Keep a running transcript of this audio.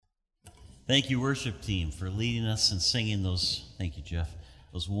Thank you, worship team, for leading us and singing those, thank you, Jeff,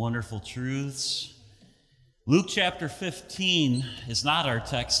 those wonderful truths. Luke chapter 15 is not our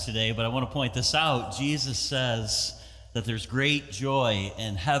text today, but I want to point this out. Jesus says that there's great joy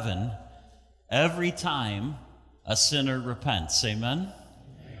in heaven every time a sinner repents. Amen?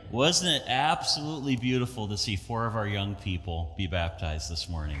 Wasn't it absolutely beautiful to see 4 of our young people be baptized this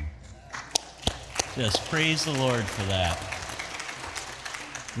morning? Just praise the Lord for that.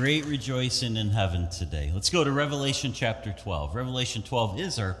 Great rejoicing in heaven today. Let's go to Revelation chapter 12. Revelation 12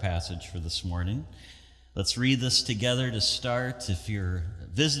 is our passage for this morning. Let's read this together to start. If you're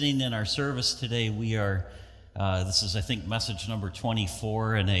visiting in our service today, we are, this is, I think, message number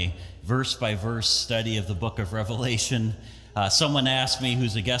 24 in a verse-by-verse study of the book of Revelation. Someone asked me,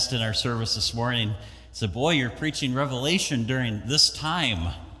 who's a guest in our service this morning, said, boy, you're preaching Revelation during this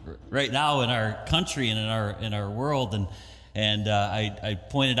time right now in our country and in our world. And I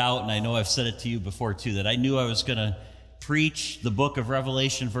pointed out, and I know I've said it to you before too, that I knew I was going to preach the book of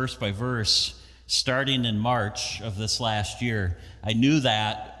Revelation verse by verse starting in March of this last year. I knew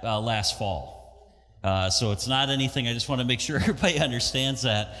that last fall. So it's not anything, I just want to make sure everybody understands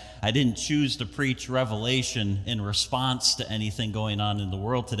that. I didn't choose to preach Revelation in response to anything going on in the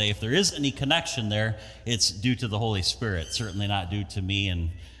world today. If there is any connection there, it's due to the Holy Spirit, certainly not due to me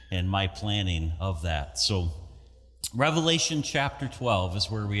and my planning of that. So Revelation chapter 12 is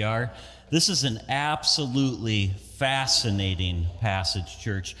where we are. This is an absolutely fascinating passage,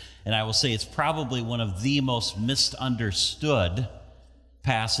 church, and I will say it's probably one of the most misunderstood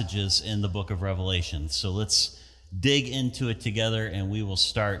passages in the book of Revelation. So let's dig into it together, and we will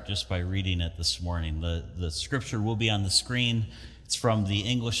start just by reading it this morning. The scripture will be on the screen. It's from the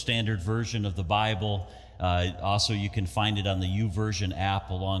English Standard Version of the Bible. Also, you can find it on the YouVersion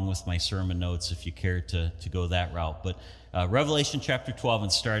app along with my sermon notes if you care to go that route. But Revelation chapter 12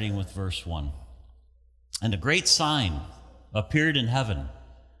 and starting with verse 1. And a great sign appeared in heaven,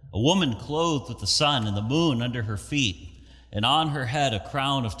 a woman clothed with the sun and the moon under her feet, and on her head a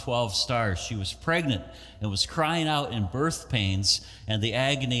crown of 12 stars. She was pregnant and was crying out in birth pains and the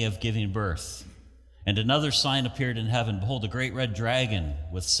agony of giving birth. And another sign appeared in heaven. Behold, a great red dragon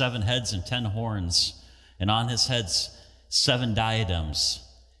with 7 heads and 10 horns. And on his heads 7 diadems.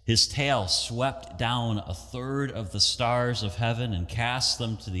 His tail swept down 1/3 of the stars of heaven and cast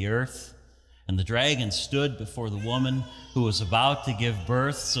them to the earth. And the dragon stood before the woman who was about to give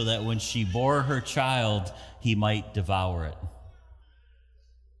birth, so that when she bore her child, he might devour it.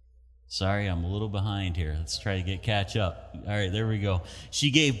 Sorry, I'm a little behind here. Let's try to catch up. All right, there we go.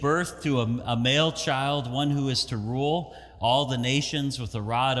 She gave birth to a male child, one who is to rule all the nations with a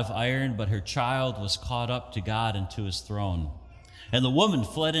rod of iron, but her child was caught up to God and to his throne. And the woman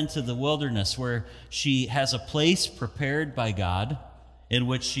fled into the wilderness, where she has a place prepared by God, in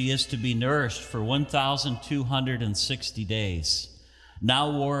which she is to be nourished for 1,260 days.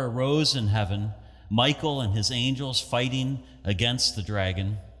 Now war arose in heaven, Michael and his angels fighting against the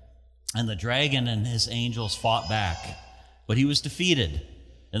dragon. And the dragon and his angels fought back, but he was defeated,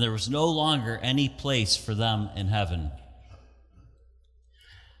 and there was no longer any place for them in heaven.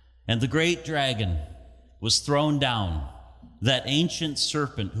 And the great dragon was thrown down, that ancient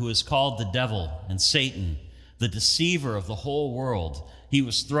serpent who is called the devil and Satan, the deceiver of the whole world. He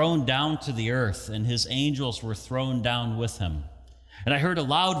was thrown down to the earth, and his angels were thrown down with him. And I heard a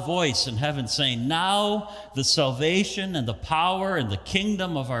loud voice in heaven saying, now the salvation and the power and the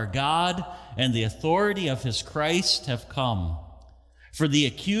kingdom of our God and the authority of his Christ have come. For the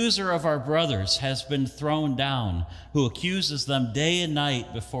accuser of our brothers has been thrown down, who accuses them day and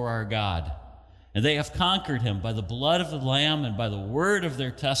night before our God. And they have conquered him by the blood of the Lamb and by the word of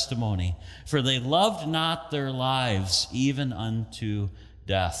their testimony, for they loved not their lives even unto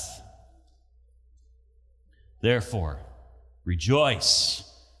death. Therefore, rejoice,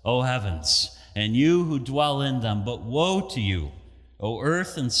 O heavens, and you who dwell in them. But woe to you, O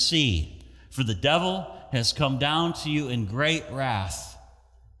earth and sea, for the devil has come down to you in great wrath,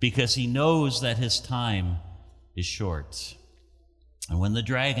 because he knows that his time is short. And when the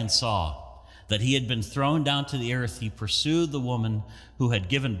dragon saw that he had been thrown down to the earth, he pursued the woman who had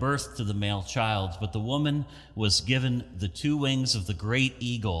given birth to the male child. But the woman was given the 2 wings of the great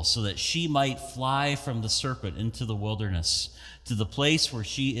eagle, so that she might fly from the serpent into the wilderness, to the place where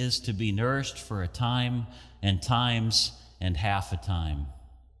she is to be nourished for a time and times and half a time.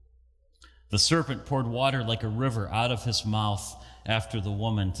 The serpent poured water like a river out of his mouth after the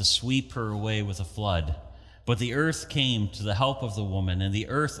woman, to sweep her away with a flood. But the earth came to the help of the woman, and the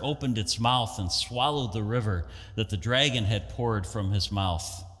earth opened its mouth and swallowed the river that the dragon had poured from his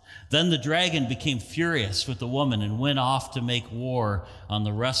mouth. Then the dragon became furious with the woman and went off to make war on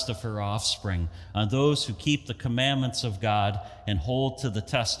the rest of her offspring, on those who keep the commandments of God and hold to the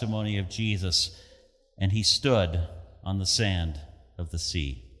testimony of Jesus. And he stood on the sand of the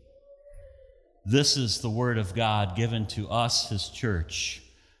sea. This is the word of God given to us, his church,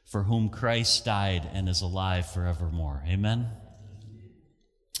 for whom Christ died and is alive forevermore. Amen?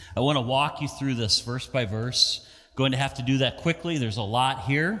 I want to walk you through this verse by verse. Going to have to do that quickly. There's a lot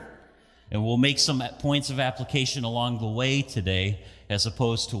here. And we'll make some points of application along the way today, as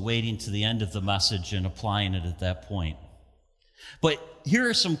opposed to waiting to the end of the message and applying it at that point. But here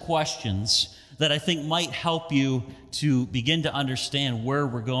are some questions that I think might help you to begin to understand where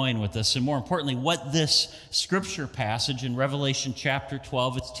we're going with this, and more importantly, what this scripture passage in Revelation chapter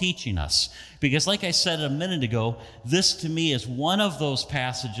 12 is teaching us. Because like I said a minute ago, this to me is one of those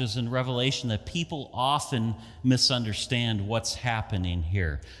passages in Revelation that people often misunderstand what's happening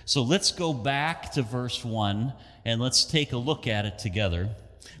here. So let's go back to verse 1 and let's take a look at it together.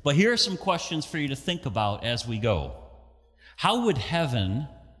 But here are some questions for you to think about as we go. How would heaven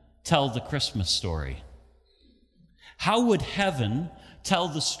tell the Christmas story? How would heaven tell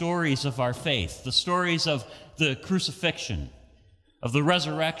the stories of our faith, the stories of the crucifixion, of the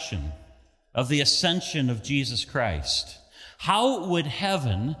resurrection, of the ascension of Jesus Christ? How would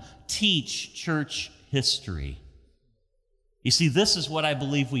heaven teach church history? You see, this is what I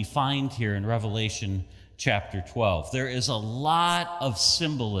believe we find here in Revelation chapter 12. There is a lot of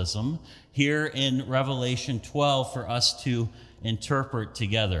symbolism here in Revelation 12 for us to interpret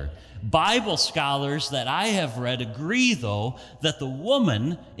together. Bible scholars that I have read agree, though, that the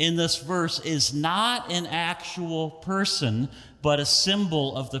woman in this verse is not an actual person, but a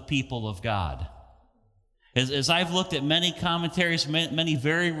symbol of the people of God. As I've looked at many commentaries, many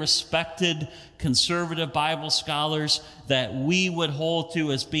very respected conservative Bible scholars that we would hold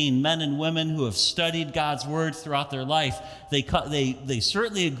to as being men and women who have studied God's word throughout their life, they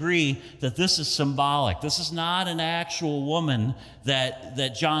certainly agree that this is symbolic. This is not an actual woman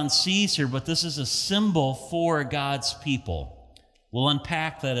that John sees here, but this is a symbol for God's people. We'll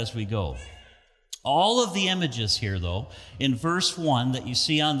unpack that as we go. All of the images here, though, in verse 1 that you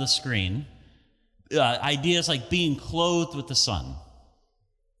see on the screen, ideas like being clothed with the sun,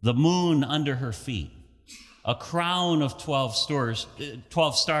 the moon under her feet, a crown of 12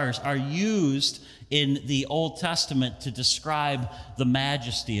 stars are used in the Old Testament to describe the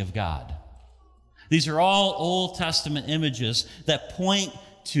majesty of God. These are all Old Testament images that point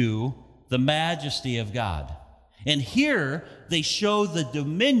to the majesty of God. And here they show the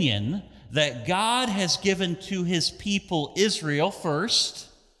dominion that God has given to his people Israel first,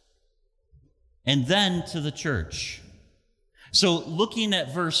 and then to the church. So looking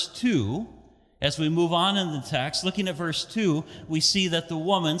at verse 2, as we move on in the text, looking at verse 2, we see that the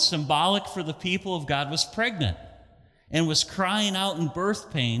woman, symbolic for the people of God, was pregnant and was crying out in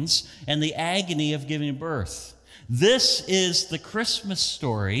birth pains and the agony of giving birth. This is the Christmas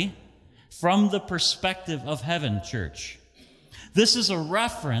story from the perspective of heaven, church. This is a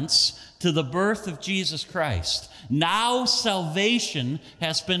reference to the birth of Jesus Christ. Now salvation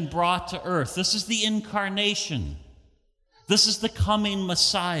has been brought to earth. This is the incarnation. This is the coming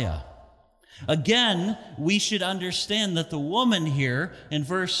Messiah. Again, we should understand that the woman here in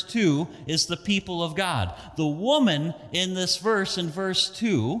verse 2 is the people of God. The woman in this verse, in verse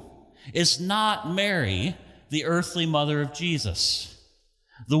 2, is not Mary, the earthly mother of Jesus.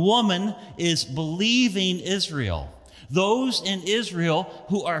 The woman is believing Israel. Those in Israel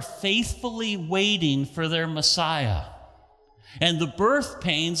who are faithfully waiting for their Messiah. And the birth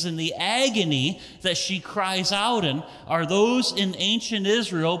pains and the agony that she cries out in are those in ancient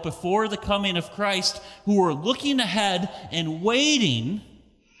Israel before the coming of Christ who are looking ahead and waiting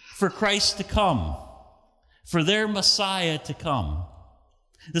for Christ to come, for their Messiah to come.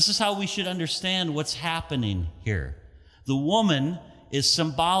 This is how we should understand what's happening here. The woman is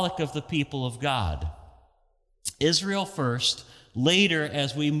symbolic of the people of God. Israel first, later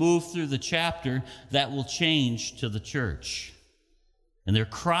as we move through the chapter, that will change to the church. And they're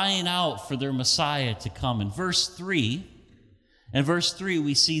crying out for their Messiah to come. In verse 3,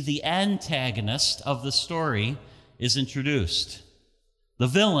 we see the antagonist of the story is introduced. The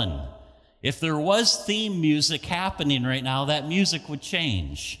villain. If there was theme music happening right now, that music would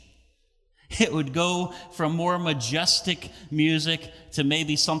change. It would go from more majestic music to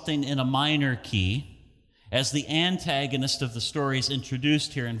maybe something in a minor key, as the antagonist of the story is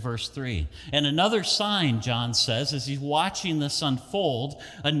introduced here in verse 3. And another sign, John says, as he's watching this unfold,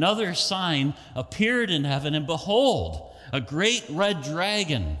 another sign appeared in heaven, and behold, a great red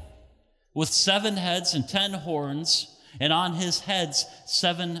dragon with 7 heads and 10 horns, and on his heads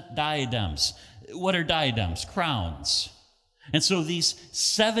 7 diadems. What are diadems? Crowns. And so these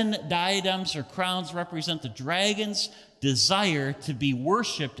 7 diadems or crowns represent the dragon's desire to be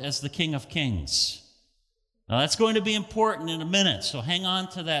worshiped as the King of Kings. Now that's going to be important in a minute, so hang on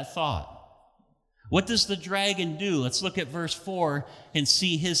to that thought. What does the dragon do? Let's look at verse 4 and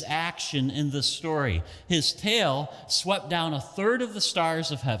see his action in this story. His tail swept down 1/3 of the stars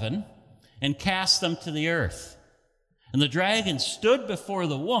of heaven and cast them to the earth. And the dragon stood before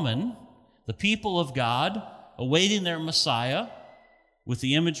the woman, the people of God, awaiting their Messiah, with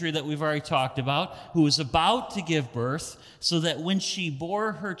the imagery that we've already talked about, who was about to give birth, so that when she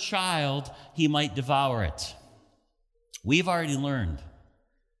bore her child, he might devour it. We've already learned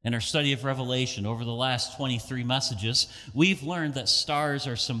in our study of Revelation over the last 23 messages, we've learned that stars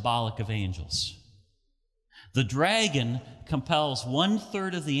are symbolic of angels. The dragon compels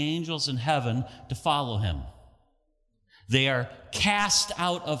 1/3 of the angels in heaven to follow him. They are cast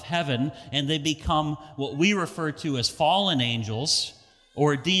out of heaven and they become what we refer to as fallen angels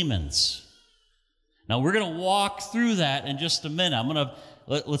or demons. Now we're going to walk through that in just a minute.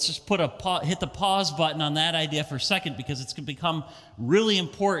 Let's just hit the pause button on that idea for a second, because it's going to become really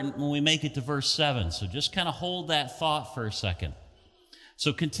important when we make it to verse 7. So just kind of hold that thought for a second.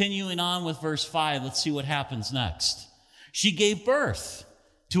 So continuing on with verse 5, let's see what happens next. She gave birth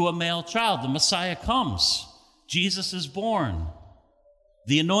to a male child. The Messiah comes. Jesus is born.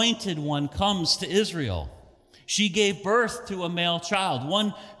 The Anointed One comes to Israel. She gave birth to a male child,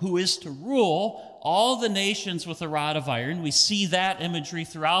 one who is to rule all the nations with a rod of iron. We see that imagery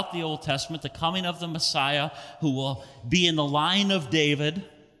throughout the Old Testament, the coming of the Messiah who will be in the line of David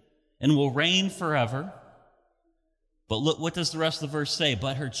and will reign forever. But look, what does the rest of the verse say?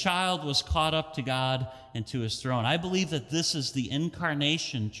 But her child was caught up to God and to his throne. I believe that this is the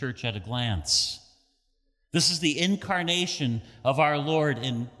incarnation, church, at a glance. This is the incarnation of our Lord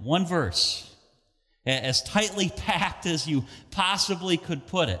in one verse, as tightly packed as you possibly could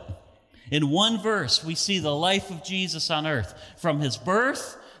put it. In one verse, we see the life of Jesus on earth, from his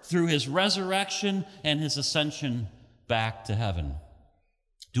birth through his resurrection and his ascension back to heaven.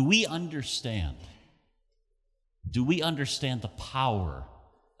 Do we understand? Do we understand the power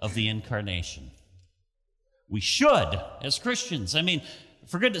of the incarnation? We should, as Christians. I mean,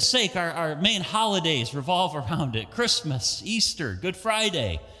 for goodness sake, our main holidays revolve around it. Christmas, Easter, Good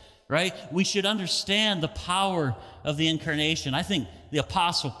Friday, right? We should understand the power of the incarnation. I think the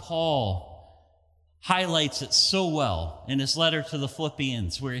Apostle Paul highlights it so well in his letter to the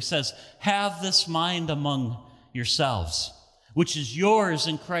Philippians, where he says, have this mind among yourselves, which is yours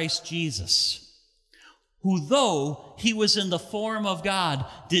in Christ Jesus, who though he was in the form of God,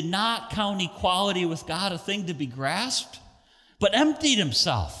 did not count equality with God a thing to be grasped, but emptied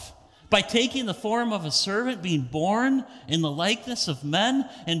himself by taking the form of a servant, being born in the likeness of men,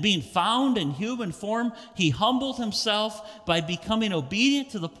 and being found in human form, he humbled himself by becoming obedient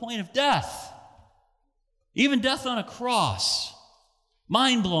to the point of death, even death on a cross.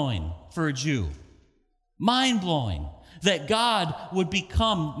 Mind-blowing for a Jew. Mind-blowing that God would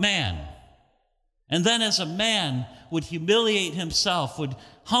become man, and then as a man would humiliate himself, would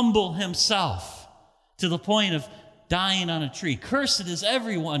humble himself to the point of dying on a tree. Cursed is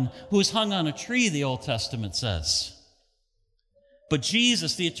everyone who is hung on a tree, the Old Testament says. But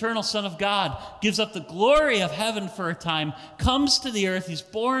Jesus, the eternal Son of God, gives up the glory of heaven for a time, comes to the earth. He's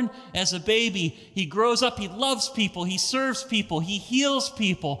born as a baby. He grows up. He loves people. He serves people. He heals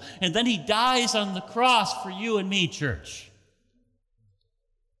people. And then he dies on the cross for you and me, church.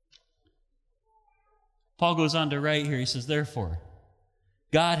 Paul goes on to write here. He says, therefore,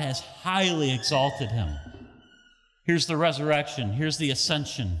 God has highly exalted him. Here's the resurrection. Here's the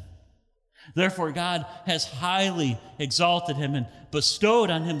ascension. Therefore, God has highly exalted him and bestowed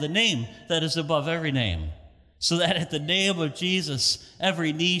on him the name that is above every name, so that at the name of Jesus,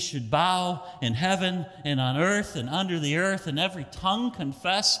 every knee should bow in heaven and on earth and under the earth, and every tongue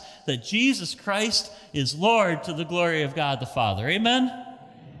confess that Jesus Christ is Lord, to the glory of God the Father. Amen?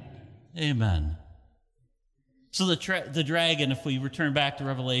 Amen. So the dragon, if we return back to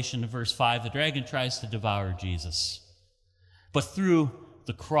Revelation verse 5, the dragon tries to devour Jesus. But through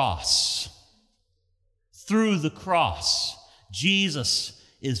the cross, Jesus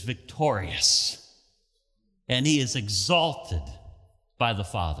is victorious. And he is exalted by the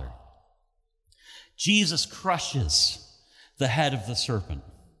Father. Jesus crushes the head of the serpent.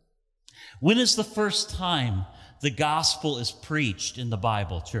 When is the first time the gospel is preached in the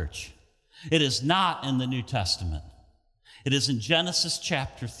Bible, church? It is not in the New Testament. It is in Genesis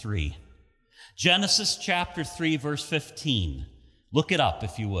chapter 3. Genesis chapter 3, verse 15. Look it up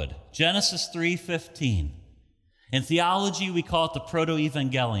if you would. Genesis 3:15. In theology, we call it the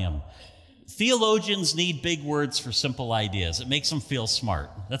proto-evangelium. Theologians need big words for simple ideas. It makes them feel smart.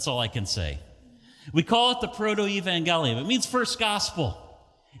 That's all I can say. We call it the proto-evangelium. It means first gospel.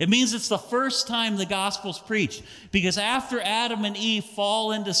 It means it's the first time the gospel's preached. Because after Adam and Eve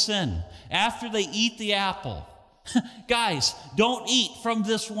fall into sin, after they eat the apple, guys, don't eat from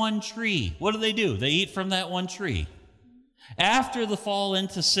this one tree. What do? They eat from that one tree. After the fall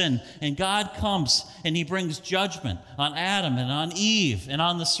into sin, and God comes and he brings judgment on Adam and on Eve and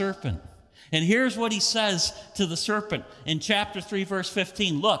on the serpent. And here's what he says to the serpent in chapter 3, verse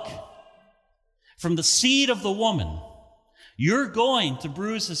 15. Look, from the seed of the woman, you're going to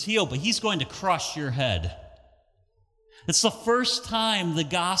bruise his heel, but he's going to crush your head. It's the first time the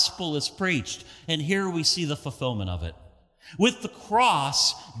gospel is preached, and here we see the fulfillment of it. With the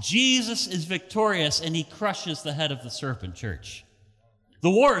cross, Jesus is victorious, and he crushes the head of the serpent, church. The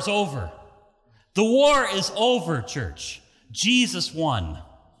war is over. The war is over, church. Jesus won.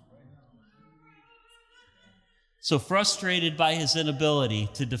 So frustrated by his inability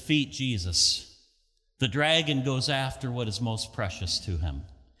to defeat Jesus, the dragon goes after what is most precious to him.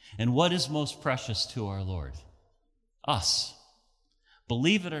 And what is most precious to our Lord? Us.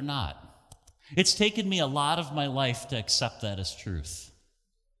 Believe it or not, it's taken me a lot of my life to accept that as truth.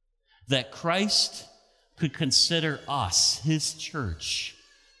 That Christ could consider us, his church,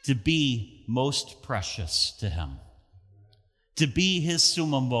 to be most precious to him. To be his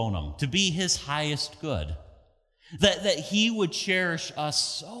summum bonum, to be his highest good. That he would cherish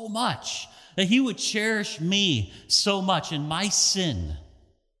us so much, that he would cherish me so much in my sin.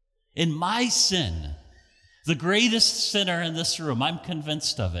 In my sin. The greatest sinner in this room, I'm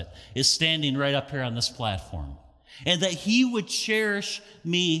convinced of it, is standing right up here on this platform. And that he would cherish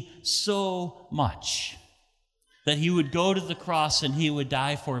me so much. That he would go to the cross and he would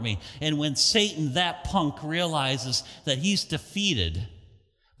die for me. And when Satan, that punk, realizes that he's defeated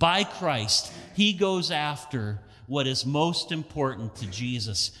by Christ, he goes after what is most important to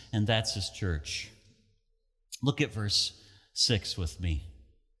Jesus, and that's his church. Look at verse 6 with me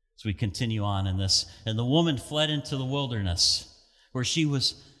as we continue on in this. And the woman fled into the wilderness, where she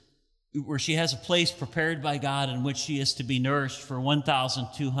has a place prepared by God in which she is to be nourished for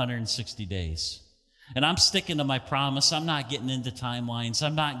 1,260 days. And I'm sticking to my promise. I'm not getting into timelines.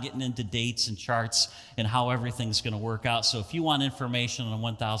 I'm not getting into dates and charts and how everything's going to work out. So if you want information on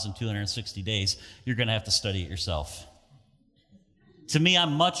 1,260 days, you're going to have to study it yourself. To me,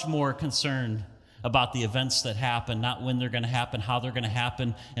 I'm much more concerned about the events that happen, not when they're going to happen, how they're going to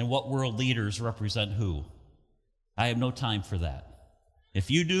happen, and what world leaders represent who. I have no time for that. If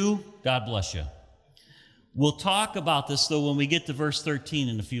you do, God bless you. We'll talk about this, though, when we get to verse 13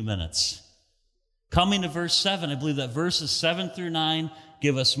 in a few minutes. Coming to verse 7, I believe that verses 7 through 9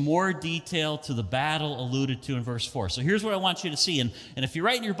 give us more detail to the battle alluded to in verse 4. So here's what I want you to see. And if you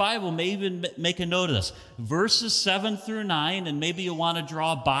write in your Bible, maybe make a note of this. Verses 7 through 9, and maybe you'll want to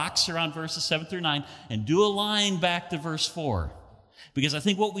draw a box around verses 7 through 9 and do a line back to verse 4. Because I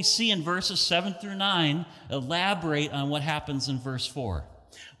think what we see in verses 7 through 9 elaborate on what happens in verse 4.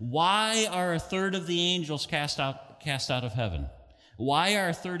 Why are a third of the angels cast out of heaven? Why are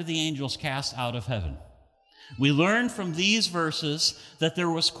a third of the angels cast out of heaven? We learn from these verses that there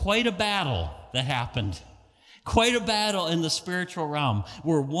was quite a battle that happened. Quite a battle in the spiritual realm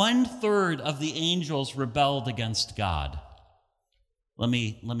where 1/3 of the angels rebelled against God. Let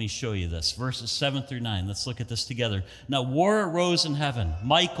me show you this. Verses 7 through 9. Let's look at this together. Now war arose in heaven.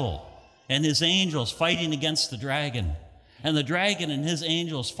 Michael and his angels fighting against the dragon. And the dragon and his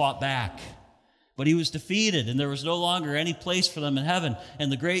angels fought back. But he was defeated, and there was no longer any place for them in heaven.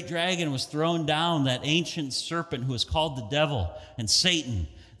 And the great dragon was thrown down, that ancient serpent who is called the devil and Satan,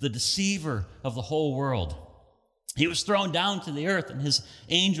 the deceiver of the whole world. He was thrown down to the earth, and his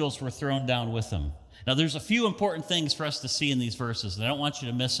angels were thrown down with him. Now, there's a few important things for us to see in these verses, and I don't want you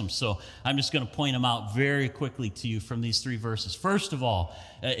to miss them, so I'm just going to point them out very quickly to you from these 3 verses. First of all,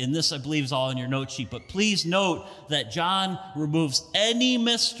 and this I believe is all in your note sheet, but please note that John removes any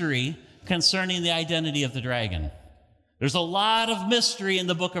mystery concerning the identity of the dragon. There's a lot of mystery in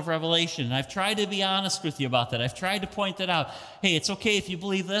the book of Revelation, and I've tried to be honest with you about that. I've tried to point that out. Hey, it's okay if you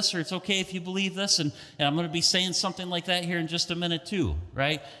believe this, or it's okay if you believe this, and I'm going to be saying something like that here in just a minute too,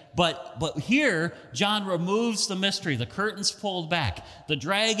 right? But here, John removes the mystery. The curtain's pulled back. The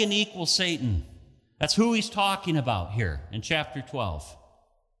dragon equals Satan. That's who he's talking about here in chapter 12.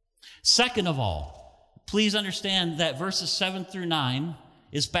 Second of all, please understand that verses 7 through 9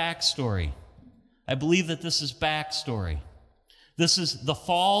 is backstory. I believe that this is backstory. This is the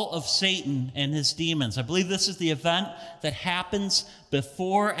fall of Satan and his demons. I believe this is the event that happens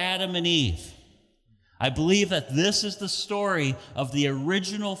before Adam and Eve. I believe that this is the story of the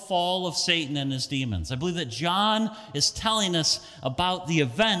original fall of Satan and his demons. I believe that John is telling us about the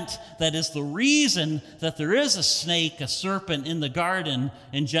event that is the reason that there is a snake, a serpent in the garden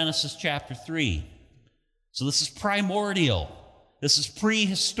in Genesis chapter 3. So this is primordial. This is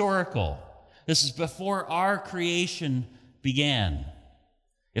prehistorical. This is before our creation began.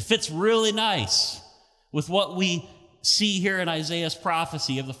 It fits really nice with what we see here in Isaiah's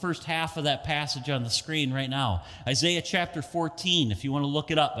prophecy of the first half of that passage on the screen right now. Isaiah chapter 14, if you want to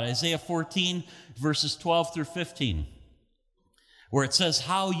look it up. Isaiah 14, verses 12 through 15, where it says,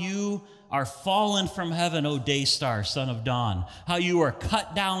 "How you are fallen from heaven, O day star, son of dawn. How you are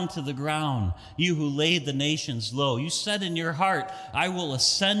cut down to the ground, you who laid the nations low. You said in your heart, I will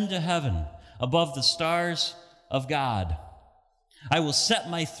ascend to heaven above the stars of God. I will set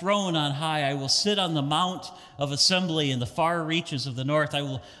my throne on high. I will sit on the mount of assembly in the far reaches of the north. I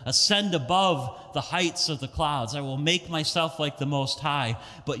will ascend above the heights of the clouds. I will make myself like the Most High,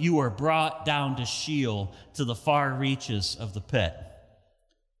 but you are brought down to Sheol, to the far reaches of the pit."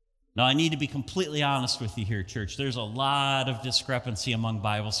 Now, I need to be completely honest with you here, church. There's a lot of discrepancy among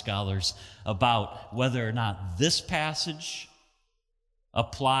Bible scholars about whether or not this passage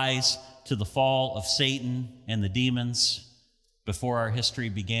applies to the fall of Satan and the demons before our history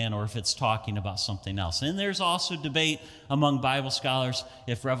began, or if it's talking about something else. And there's also debate among Bible scholars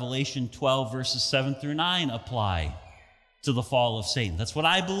if Revelation 12, verses 7 through 9 apply to the fall of Satan. That's what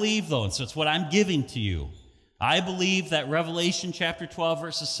I believe, though, and so it's what I'm giving to you. I believe that Revelation chapter 12,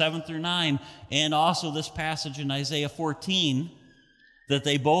 verses 7 through 9, and also this passage in Isaiah 14, that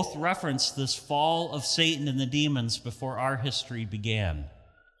they both reference this fall of Satan and the demons before our history began.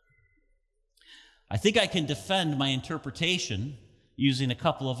 I think I can defend my interpretation using a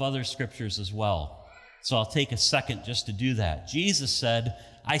couple of other scriptures as well. So I'll take a second just to do that. Jesus said,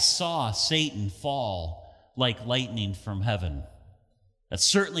 "I saw Satan fall like lightning from heaven." That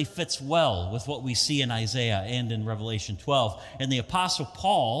certainly fits well with what we see in Isaiah and in Revelation 12. And the Apostle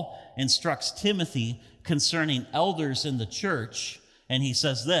Paul instructs Timothy concerning elders in the church, and he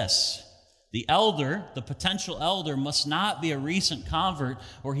says this: "The elder, the potential elder, must not be a recent convert,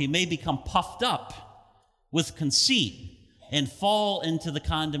 or he may become puffed up with conceit and fall into the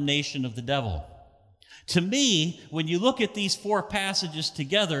condemnation of the devil." To me, when you look at these four passages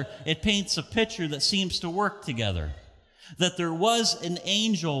together, it paints a picture that seems to work together. That there was an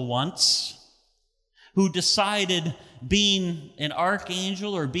angel once who decided being an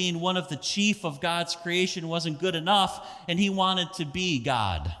archangel or being one of the chief of God's creation wasn't good enough, and he wanted to be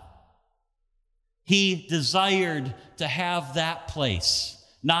God. He desired to have that place,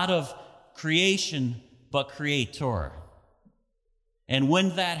 not of creation, but creator. And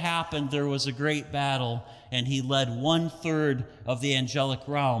when that happened, there was a great battle, and he led 1/3 of the angelic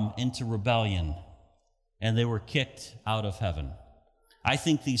realm into rebellion, and they were kicked out of heaven. I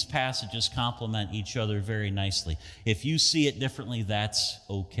think these passages complement each other very nicely. If you see it differently, that's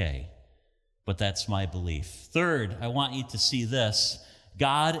okay, but that's my belief. Third, I want you to see this: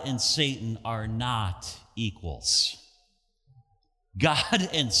 God and Satan are not equals. God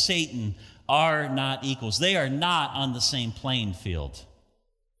and Satan are not equals. They are not on the same playing field.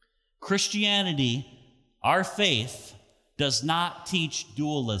 Christianity, our faith, does not teach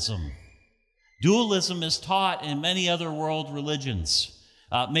dualism. Dualism is taught in many other world religions.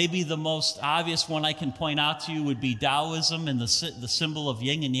 Maybe the most obvious one I can point out to you would be Taoism and the symbol of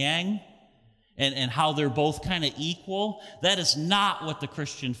yin and yang, and how they're both kind of equal. That is not what the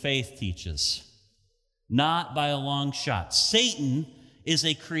Christian faith teaches. Not by a long shot. Satan is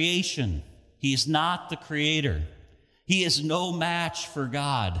a creation. He's not the creator. He is no match for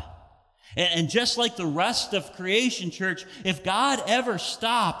God. And just like the rest of creation, church, if God ever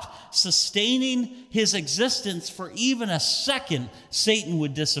stopped sustaining his existence for even a second, Satan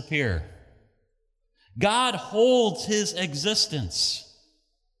would disappear. God holds his existence.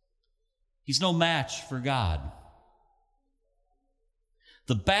 He's no match for God.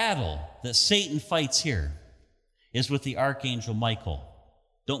 The battle that Satan fights here is with the archangel Michael.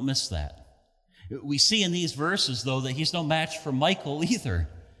 Don't miss that. We see in these verses, though, that he's no match for Michael either.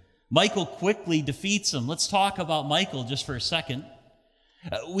 Michael quickly defeats him. Let's talk about Michael just for a second.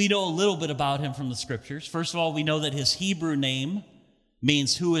 We know a little bit about him from the scriptures. First of all, we know that his Hebrew name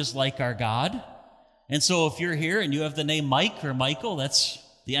means "who is like our God." And so if you're here and you have the name Mike or Michael, that's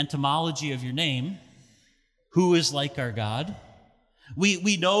the etymology of your name. Who is like our God?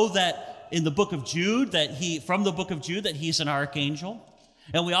 We know that in the book of Jude, from the book of Jude, that he's an archangel.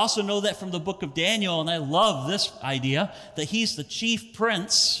 And we also know that from the book of Daniel, and I love this idea, that he's the chief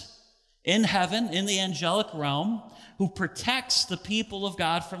prince in heaven, in the angelic realm, who protects the people of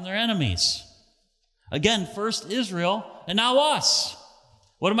God from their enemies. Again, first Israel, and now us.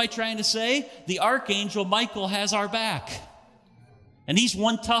 What am I trying to say? The archangel Michael has our back. And he's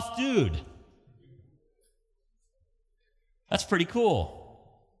one tough dude. That's pretty cool.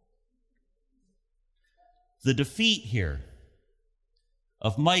 The defeat here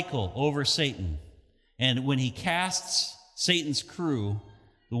of Michael over Satan, and when he casts Satan's crew,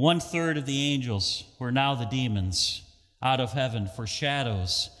 the 1/3 of the angels, who are now the demons, out of heaven,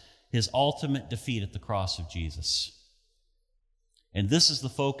 foreshadows his ultimate defeat at the cross of Jesus. And this is the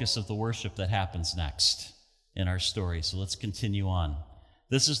focus of the worship that happens next in our story. So let's continue on.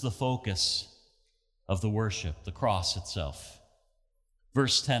 This is the focus of the worship, the cross itself.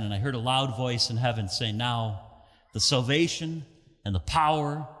 Verse 10, and I heard a loud voice in heaven say, now the salvation and the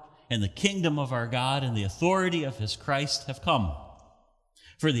power and the kingdom of our God and the authority of his Christ have come.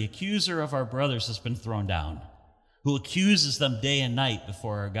 For the accuser of our brothers has been thrown down, who accuses them day and night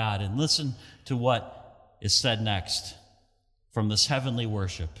before our God. And listen to what is said next from this heavenly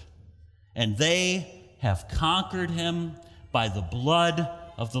worship. And they have conquered him by the blood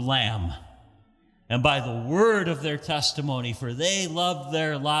of the Lamb and by the word of their testimony, for they loved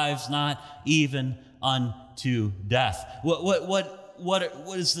their lives not even unto death. What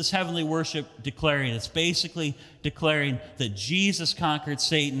is this heavenly worship declaring? It's basically declaring that Jesus conquered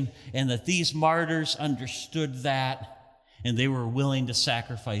Satan and that these martyrs understood that, and they were willing to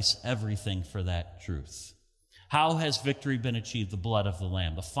sacrifice everything for that truth. How has victory been achieved? The blood of the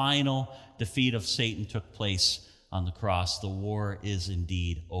Lamb. The final defeat of Satan took place on the cross. The war is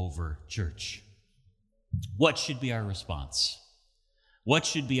indeed over, church. What should be our response? What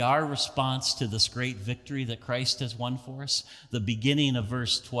should be our response to this great victory that Christ has won for us? The beginning of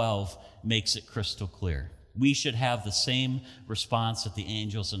verse 12 makes it crystal clear. We should have the same response that the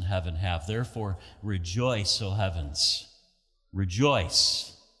angels in heaven have. Therefore, rejoice, O heavens.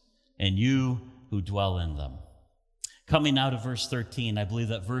 Rejoice, and you who dwell in them. Coming now to verse 13, I believe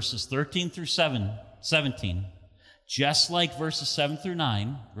that verses 13 through 17, just like verses 7 through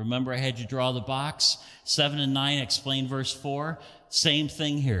 9, remember I had you draw the box, 7 and 9 explain verse 4, same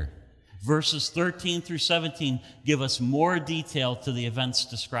thing here. Verses 13 through 17 give us more detail to the events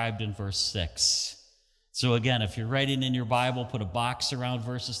described in verse 6. So again, if you're writing in your Bible, put a box around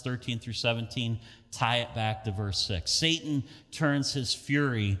verses 13 through 17, tie it back to verse 6. Satan turns his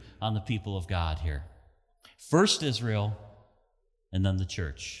fury on the people of God here. First Israel, and then the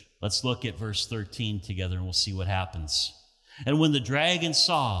church. Let's look at verse 13 together and we'll see what happens. And when the dragon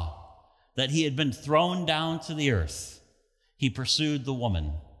saw that he had been thrown down to the earth, he pursued the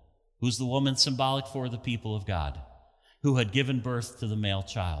woman. Who's the woman symbolic for? The people of God, who had given birth to the male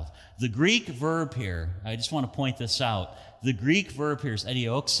child. The Greek verb here, I just want to point this out. The Greek verb here is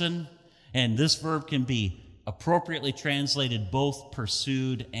edioxin, and this verb can be appropriately translated both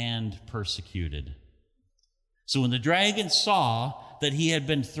pursued and persecuted. So when the dragon saw that he had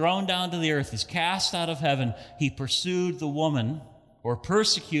been thrown down to the earth, he's cast out of heaven, he pursued the woman, or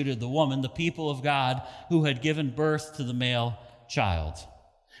persecuted the woman, the people of God, who had given birth to the male child.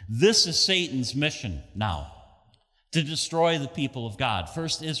 This is Satan's mission now, to destroy the people of God.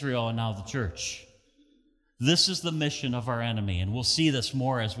 First Israel and now the church. This is the mission of our enemy, and we'll see this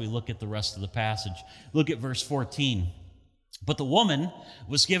more as we look at the rest of the passage. Look at verse 14. But the woman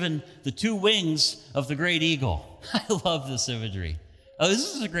was given the 2 wings of the great eagle. I love this imagery. Oh,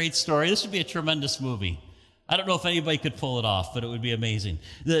 this is a great story. This would be a tremendous movie. I don't know if anybody could pull it off, but it would be amazing.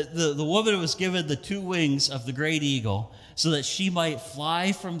 The woman was given the 2 wings of the great eagle so that she might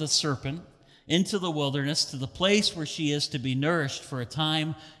fly from the serpent into the wilderness to the place where she is to be nourished for a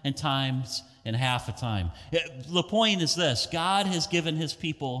time and times and half a time. The point is this: God has given his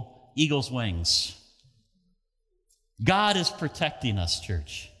people eagle's wings. God is protecting us,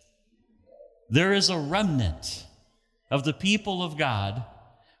 church. There is a remnant of the people of God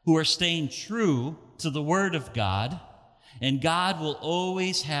who are staying true to the Word of God, and God will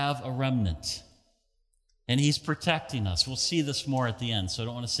always have a remnant. And he's protecting us. We'll see this more at the end, so I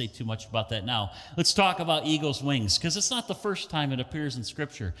don't want to say too much about that now. Let's talk about eagle's wings, because it's not the first time it appears in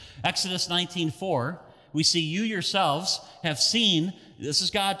Scripture. Exodus 19:4, we see you yourselves have seen, this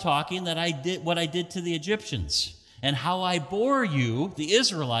is God talking, that I did what I did to the Egyptians, and how I bore you, the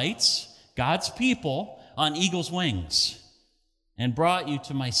Israelites, God's people, on eagle's wings, and brought you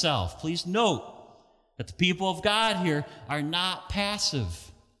to myself. Please note that the people of God here are not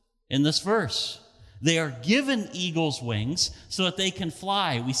passive in this verse. They are given eagle's wings so that they can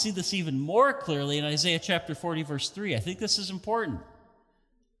fly. We see this even more clearly in Isaiah chapter 40, verse 3. I think this is important.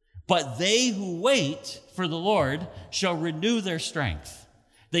 But they who wait for the Lord shall renew their strength.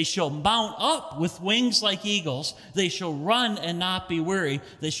 They shall mount up with wings like eagles. They shall run and not be weary.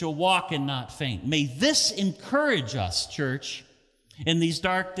 They shall walk and not faint. May this encourage us, church, in these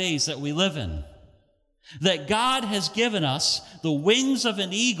dark days that we live in. That God has given us the wings of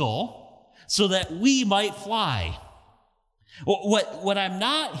an eagle so that we might fly. What I'm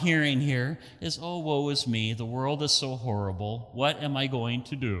not hearing here is, oh, woe is me. The world is so horrible. What am I going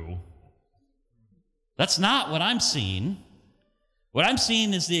to do? That's not what I'm seeing. What I'm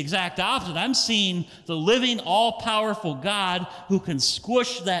seeing is the exact opposite. I'm seeing the living, all-powerful God who can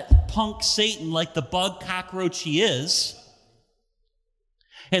squish that punk Satan like the bug cockroach he is,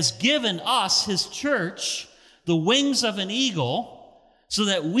 has given us, his church, the wings of an eagle so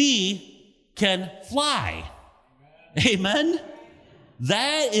that we can fly. Amen?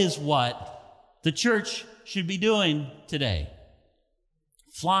 That is what the church should be doing today.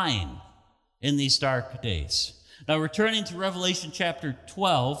 Flying in these dark days. Now, returning to Revelation chapter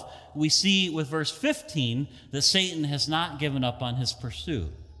 12, we see with verse 15 that Satan has not given up on his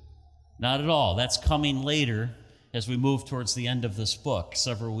pursuit. Not at all. That's coming later as we move towards the end of this book.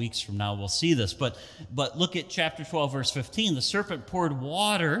 Several weeks from now, we'll see this. But look at chapter 12, verse 15. The serpent poured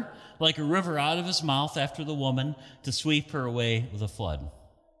water like a river out of his mouth after the woman to sweep her away with a flood.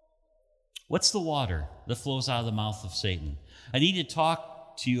 What's the water that flows out of the mouth of Satan? I need to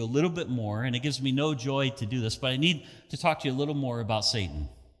talk to you a little bit more, and it gives me no joy to do this, but I need to talk to you a little more about Satan.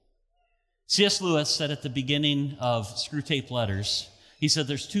 C.S. Lewis said at the beginning of Screwtape Letters, he said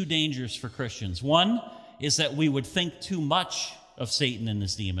there's two dangers for Christians. One is that we would think too much of Satan and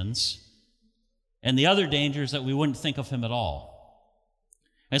his demons, and the other danger is that we wouldn't think of him at all.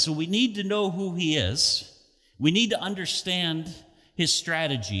 And so we need to know who he is. We need to understand his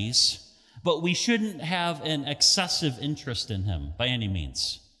strategies, but we shouldn't have an excessive interest in him by any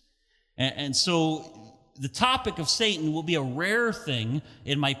means. And so the topic of Satan will be a rare thing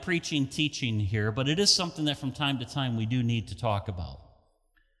in my preaching, teaching here, but it is something that from time to time we do need to talk about.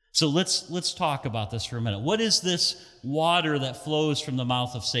 So let's talk about this for a minute. What is this water that flows from the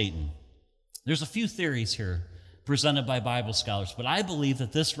mouth of Satan? There's a few theories here presented by Bible scholars, but I believe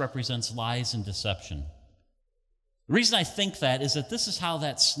that this represents lies and deception. The reason I think that is that this is how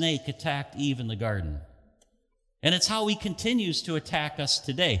that snake attacked Eve in the garden. And it's how he continues to attack us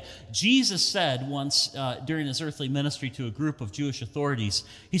today. Jesus said once during his earthly ministry to a group of Jewish authorities,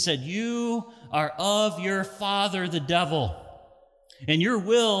 he said, "You are of your father, the devil, and your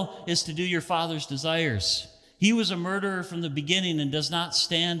will is to do your father's desires. He was a murderer from the beginning and does not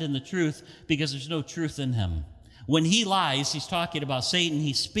stand in the truth because there's no truth in him. When he lies," he's talking about Satan,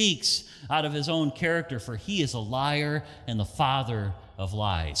 "he speaks out of his own character, for he is a liar and the father of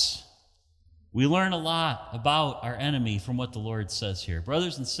lies." We learn a lot about our enemy from what the Lord says here.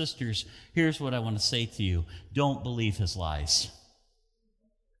 Brothers and sisters, here's what I want to say to you. Don't believe his lies.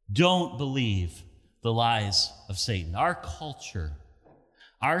 Don't believe the lies of Satan. Our culture,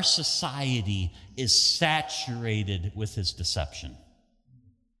 our society is saturated with his deception.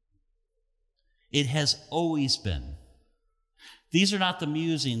 It has always been. These are not the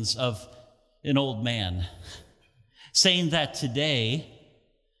musings of an old man saying that today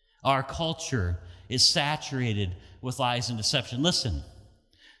our culture is saturated with lies and deception. Listen,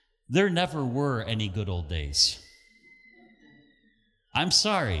 there never were any good old days. I'm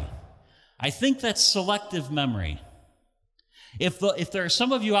sorry. I think that's selective memory. If there are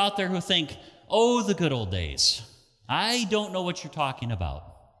some of you out there who think, oh, the good old days, I don't know what you're talking about.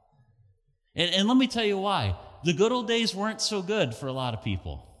 And let me tell you why. The good old days weren't so good for a lot of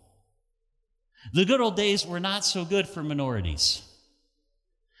people. The good old days were not so good for minorities.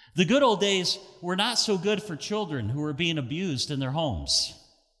 The good old days were not so good for children who were being abused in their homes.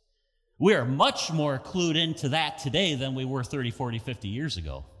 We are much more clued into that today than we were 30, 40, 50 years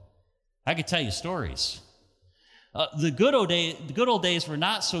ago. I could tell you stories. The good old days were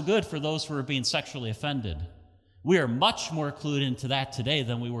not so good for those who were being sexually offended. We are much more clued into that today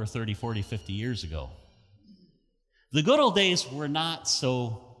than we were 30, 40, 50 years ago. The good old days were not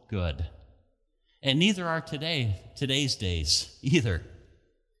so good. And neither are today's days either.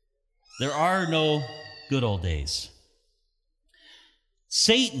 There are no good old days.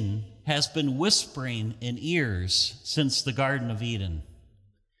 Satan has been whispering in ears since the Garden of Eden.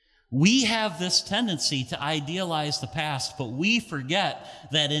 We have this tendency to idealize the past, but we forget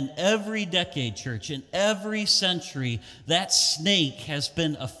that in every decade, church, in every century, that snake has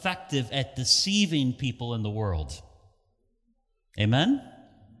been effective at deceiving people in the world. Amen?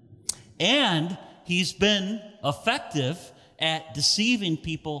 And he's been effective at deceiving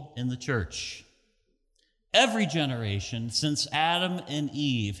people in the church. Every generation since Adam and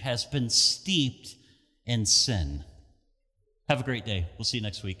Eve has been steeped in sin. Have a great day. We'll see you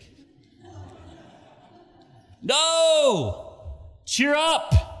next week. No! Cheer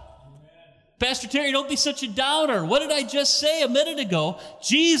up. Pastor Terry, don't be such a downer. What did I just say a minute ago?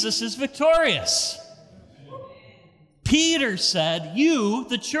 Jesus is victorious. Peter said, you,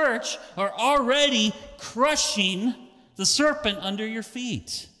 the church, are already crushing the serpent under your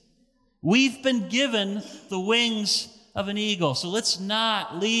feet. We've been given the wings of an eagle. So let's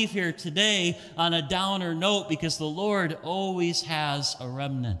not leave here today on a downer note, because the Lord always has a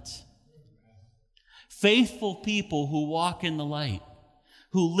remnant. Faithful people who walk in the light,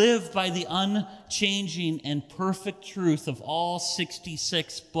 who live by the unchanging and perfect truth of all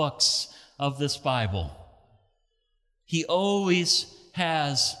 66 books of this Bible. He always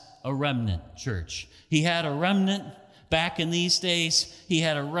has a remnant, church. He had a remnant back in these days. He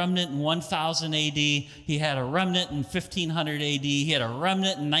had a remnant in 1000 AD. He had a remnant in 1500 AD. He had a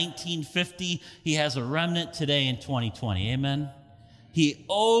remnant in 1950. He has a remnant today in 2020. Amen? He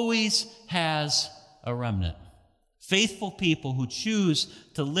always has a remnant. Faithful people who choose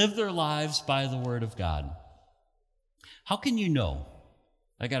to live their lives by the Word of God. How can you know?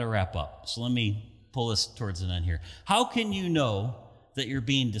 I got to wrap up, so let me pull this towards an end here. How can you know that you're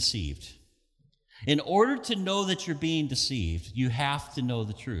being deceived? In order to know that you're being deceived, you have to know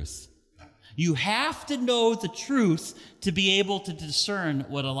the truth. You have to know the truth to be able to discern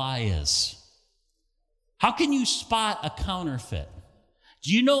what a lie is. How can you spot a counterfeit?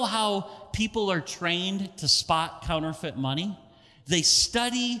 Do you know how people are trained to spot counterfeit money? They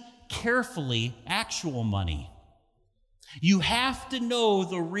study carefully actual money. You have to know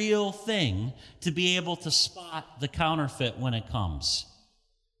the real thing to be able to spot the counterfeit when it comes.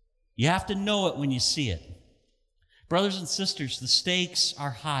 You have to know it when you see it. Brothers and sisters, the stakes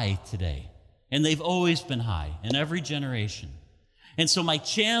are high today, and they've always been high in every generation. And so my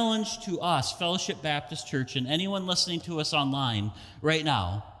challenge to us, Fellowship Baptist Church, and anyone listening to us online right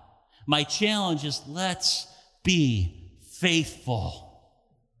now, my challenge is, let's be faithful.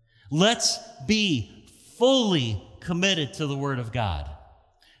 Let's be fully committed to the Word of God.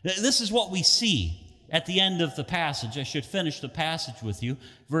 This is what we see at the end of the passage. I should finish the passage with you,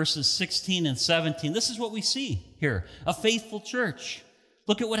 verses 16 and 17. This is what we see here, a faithful church.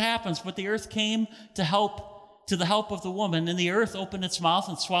 Look at what happens. But the earth came to the help of the woman, and the earth opened its mouth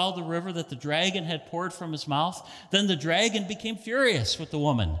and swallowed the river that the dragon had poured from his mouth. Then the dragon became furious with the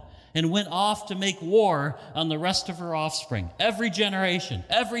woman and went off to make war on the rest of her offspring. Every generation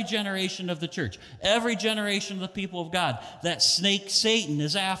of the church, every generation of the people of God, that snake Satan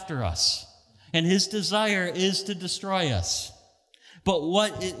is after us, and his desire is to destroy us. But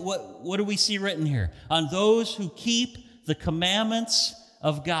what do we see written here? On those who keep the commandments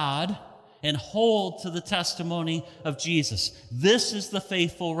of God and hold to the testimony of Jesus. This is the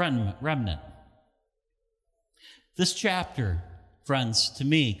faithful remnant. This chapter, friends, to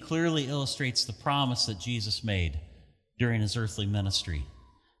me, clearly illustrates the promise that Jesus made during his earthly ministry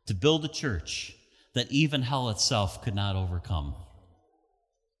to build a church that even hell itself could not overcome.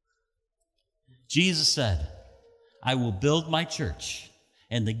 Jesus said, I will build my church,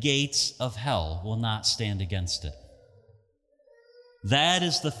 and the gates of hell will not stand against it. That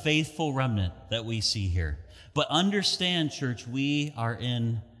is the faithful remnant that we see here. But understand, church, we are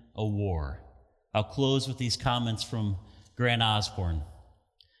in a war. I'll close with these comments from Grant Osborne.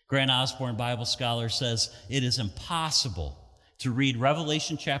 Grant Osborne, Bible scholar, says, it is impossible to read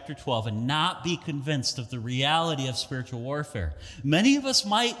Revelation chapter 12 and not be convinced of the reality of spiritual warfare. Many of us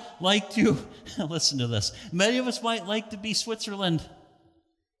might like to, listen to this, many of us might like to be Switzerland.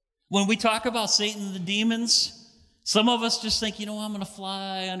 When we talk about Satan and the demons, some of us just think, I'm going to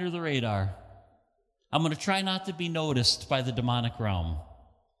fly under the radar. I'm going to try not to be noticed by the demonic realm,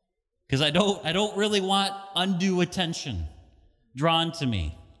 because I don't really want undue attention drawn to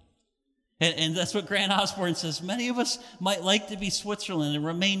me. And that's what Grant Osborne says. Many of us might like to be Switzerland and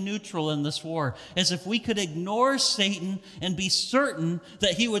remain neutral in this war, as if we could ignore Satan and be certain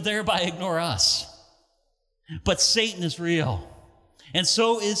that he would thereby ignore us. But Satan is real, and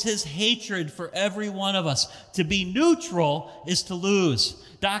so is his hatred for every one of us. To be neutral is to lose.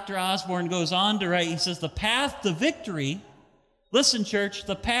 Dr. Osborne goes on to write, he says, the path to victory, listen, church,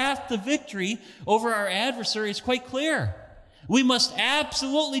 the path to victory over our adversary is quite clear. We must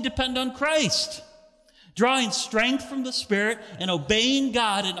absolutely depend on Christ, drawing strength from the Spirit and obeying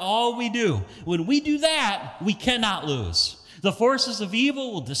God in all we do. When we do that, we cannot lose. The forces of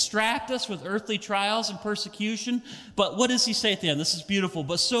evil will distract us with earthly trials and persecution. But what does he say at the end? This is beautiful.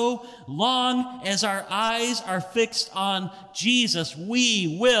 But so long as our eyes are fixed on Jesus,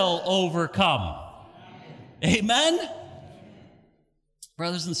 we will overcome. Amen?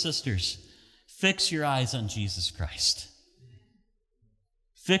 Brothers and sisters, fix your eyes on Jesus Christ.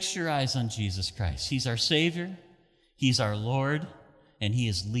 Fix your eyes on Jesus Christ. He's our Savior, He's our Lord, and He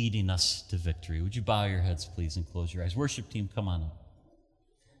is leading us to victory. Would you bow your heads, please, and close your eyes? Worship team, come on up.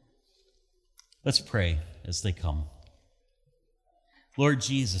 Let's pray as they come. Lord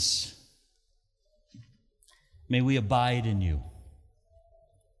Jesus, may we abide in You.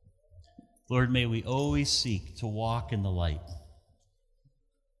 Lord, may we always seek to walk in the light.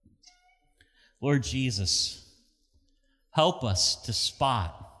 Lord Jesus, help us to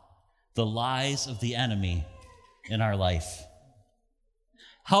spot the lies of the enemy in our life.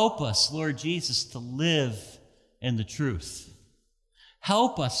 Help us, Lord Jesus, to live in the truth.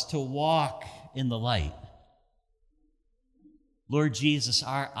 Help us to walk in the light. Lord Jesus,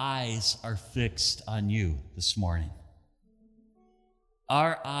 our eyes are fixed on You this morning.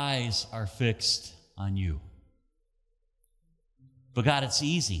 Our eyes are fixed on You. But God, it's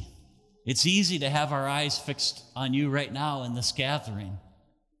easy. It's easy to have our eyes fixed on You right now in this gathering.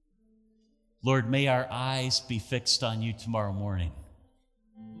 Lord, may our eyes be fixed on You tomorrow morning.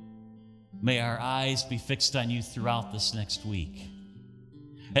 May our eyes be fixed on You throughout this next week.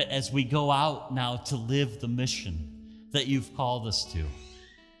 As we go out now to live the mission that You've called us to.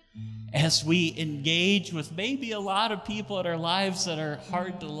 As we engage with maybe a lot of people in our lives that are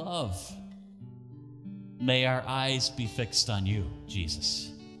hard to love, may our eyes be fixed on You,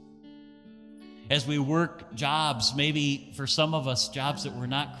 Jesus. As we work jobs, maybe for some of us, jobs that we're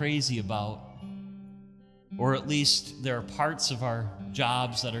not crazy about, or at least there are parts of our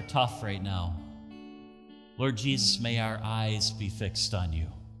jobs that are tough right now. Lord Jesus, may our eyes be fixed on You.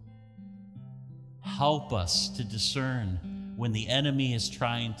 Help us to discern when the enemy is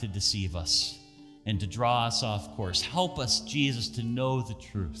trying to deceive us and to draw us off course. Help us, Jesus, to know the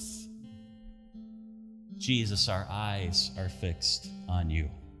truth. Jesus, our eyes are fixed on You.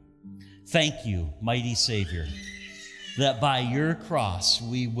 Thank You, mighty Savior, that by Your cross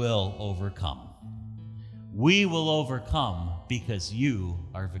we will overcome. We will overcome because You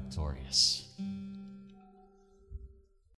are victorious.